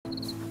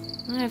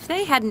If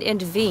they hadn't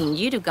intervened,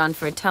 you'd have gone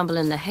for a tumble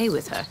in the hay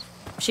with her.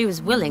 She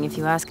was willing, if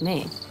you ask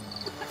me.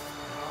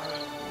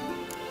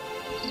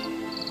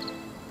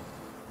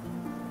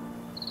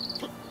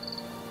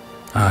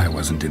 I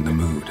wasn't in the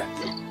mood.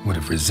 Would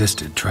have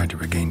resisted, tried to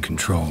regain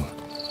control.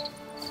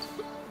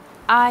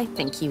 I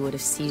think you would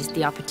have seized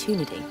the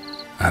opportunity.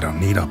 I don't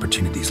need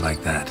opportunities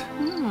like that.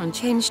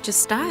 Changed your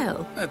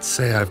style. Let's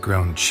say I've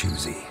grown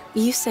choosy.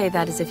 You say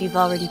that as if you've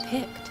already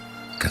picked.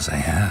 'Cause I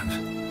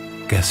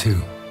have. Guess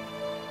who?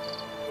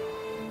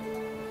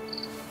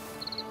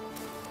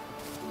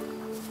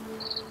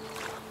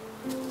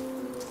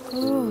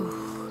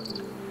 Ooh,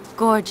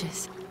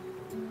 gorgeous.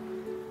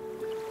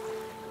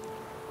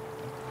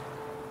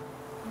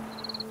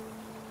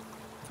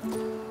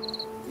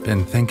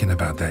 Been thinking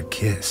about that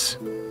kiss.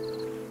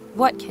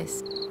 What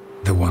kiss?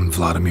 The one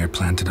Vladimir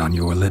planted on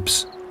your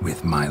lips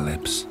with my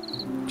lips.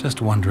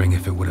 Just wondering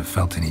if it would have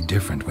felt any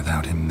different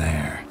without him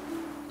there.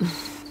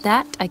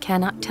 That I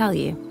cannot tell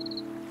you.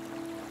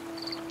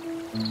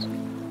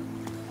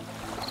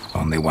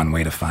 Only one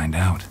way to find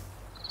out.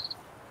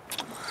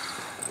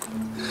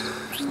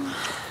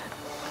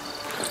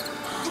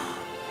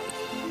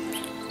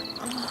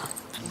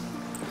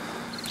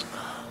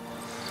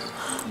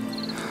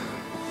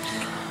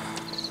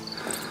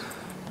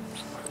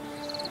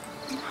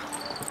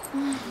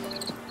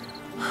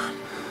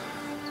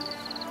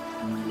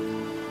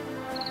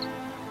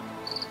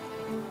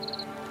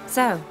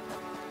 So,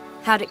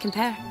 how'd it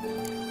compare?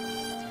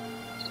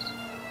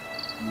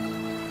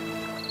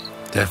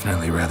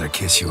 Definitely rather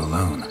kiss you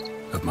alone,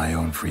 of my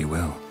own free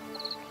will.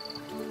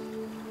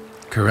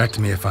 Correct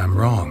me if I'm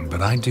wrong,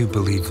 but I do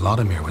believe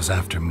Vladimir was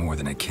after more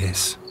than a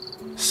kiss.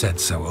 Said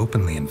so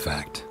openly, in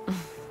fact.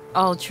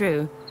 All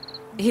true.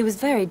 He was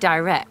very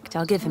direct,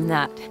 I'll give him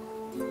that.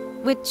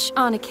 Which,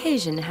 on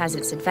occasion, has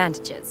its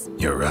advantages.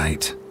 You're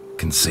right.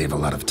 Can save a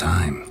lot of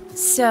time.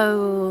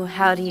 So,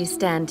 how do you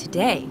stand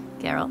today,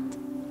 Geralt?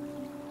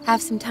 Have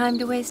some time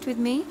to waste with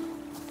me?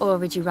 Or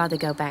would you rather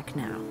go back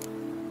now?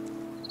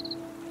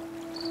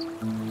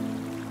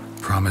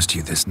 Promised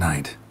you this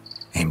night.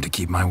 Aim to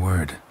keep my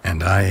word.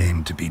 And I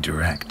aim to be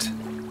direct.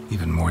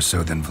 Even more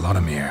so than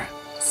Vladimir.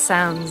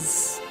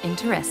 Sounds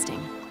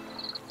interesting.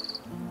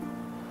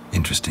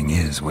 Interesting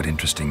is what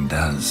interesting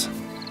does.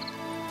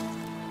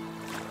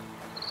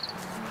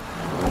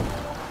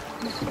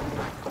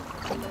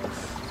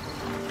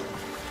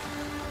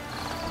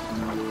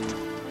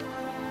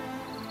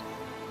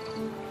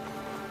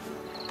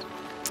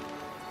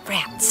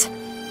 Rats.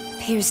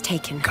 Pier's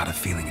taken. Got a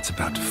feeling it's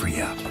about to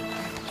free up.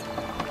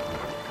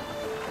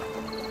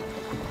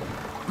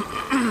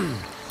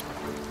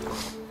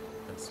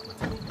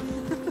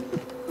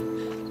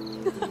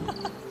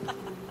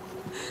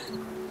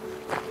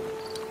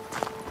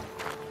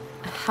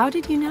 How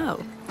did you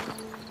know?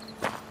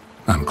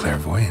 I'm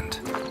clairvoyant.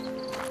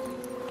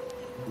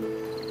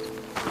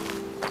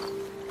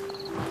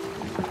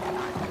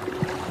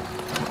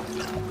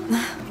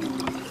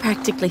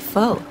 Practically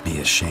full. Be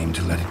ashamed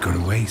to let it go to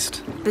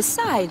waste.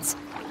 Besides,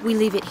 we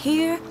leave it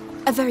here,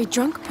 a very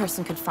drunk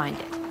person could find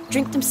it,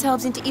 drink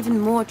themselves into even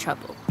more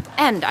trouble.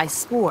 And I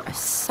swore a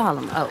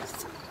solemn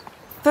oath.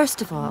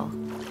 First of all,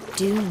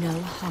 do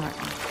no harm.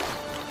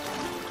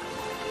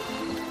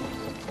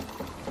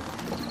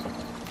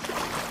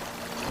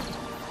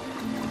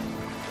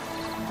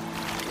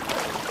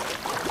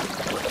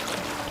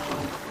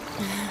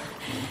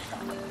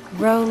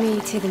 Row me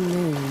to the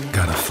moon.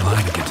 Gotta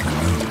fly to get to the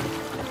moon.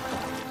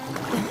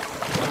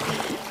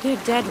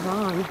 You're dead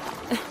wrong.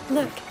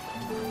 Look,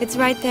 it's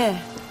right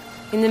there,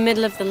 in the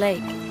middle of the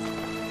lake.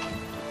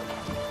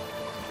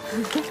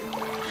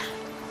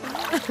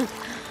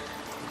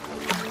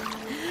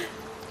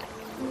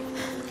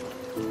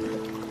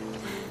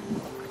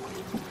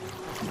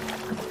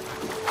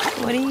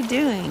 What are you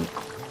doing?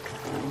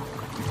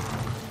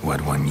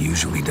 What one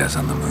usually does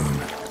on the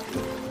moon.